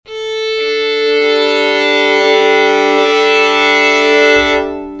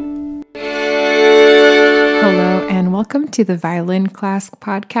to the Violin Class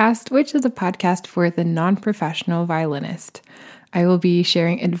podcast, which is a podcast for the non-professional violinist. I will be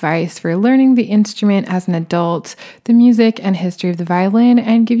sharing advice for learning the instrument as an adult, the music and history of the violin,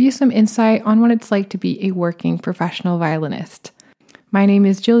 and give you some insight on what it's like to be a working professional violinist. My name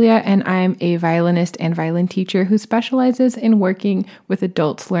is Julia, and I'm a violinist and violin teacher who specializes in working with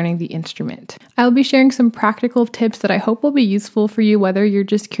adults learning the instrument. I'll be sharing some practical tips that I hope will be useful for you, whether you're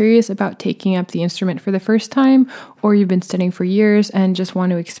just curious about taking up the instrument for the first time, or you've been studying for years and just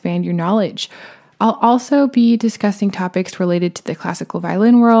want to expand your knowledge. I'll also be discussing topics related to the classical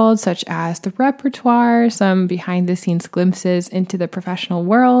violin world, such as the repertoire, some behind-the-scenes glimpses into the professional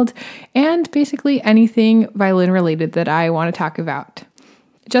world, and basically anything violin-related that I want to talk about.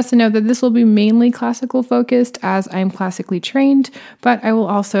 Just to know that this will be mainly classical focused as I'm classically trained, but I will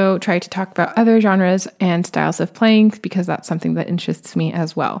also try to talk about other genres and styles of playing because that's something that interests me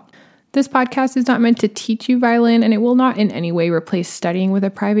as well. This podcast is not meant to teach you violin, and it will not in any way replace studying with a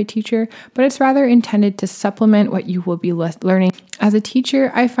private teacher, but it's rather intended to supplement what you will be learning. As a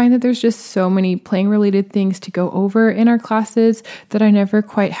teacher, I find that there's just so many playing-related things to go over in our classes that I never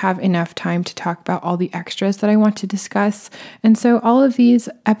quite have enough time to talk about all the extras that I want to discuss. And so all of these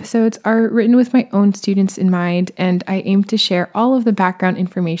episodes are written with my own students in mind, and I aim to share all of the background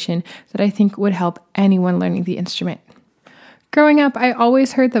information that I think would help anyone learning the instrument. Growing up, I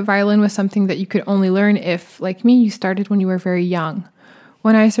always heard that violin was something that you could only learn if, like me, you started when you were very young.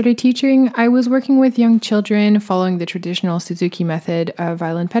 When I started teaching, I was working with young children following the traditional Suzuki method of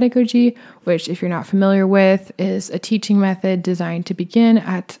violin pedagogy, which, if you're not familiar with, is a teaching method designed to begin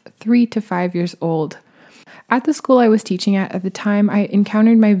at 3 to 5 years old. At the school I was teaching at the time, I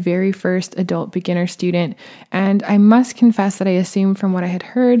encountered my very first adult beginner student, and I must confess that I assumed from what I had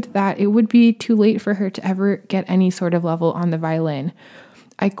heard that it would be too late for her to ever get any sort of level on the violin.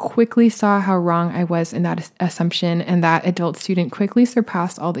 I quickly saw how wrong I was in that assumption, and that adult student quickly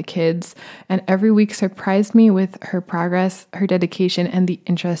surpassed all the kids, and every week surprised me with her progress, her dedication, and the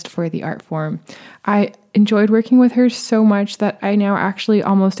interest for the art form. I enjoyed working with her so much that I now actually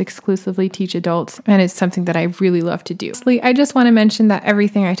almost exclusively teach adults, and it's something that I really love to do. I just want to mention that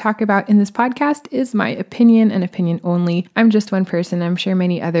everything I talk about in this podcast is my opinion and opinion only. I'm just one person. I'm sure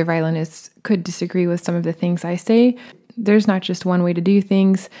many other violinists could disagree with some of the things I say. There's not just one way to do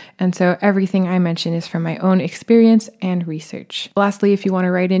things, and so everything I mention is from my own experience and research. Lastly, if you want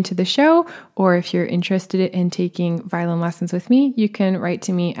to write into the show, or if you're interested in taking violin lessons with me, you can write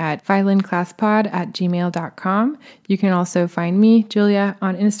to me at violinclasspod@gmail.com. You can also find me, Julia,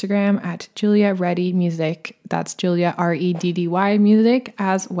 on Instagram at Julia Reddy Music. That's Julia Reddy Music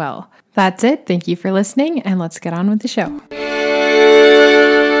as well. That's it. Thank you for listening, and let's get on with the show.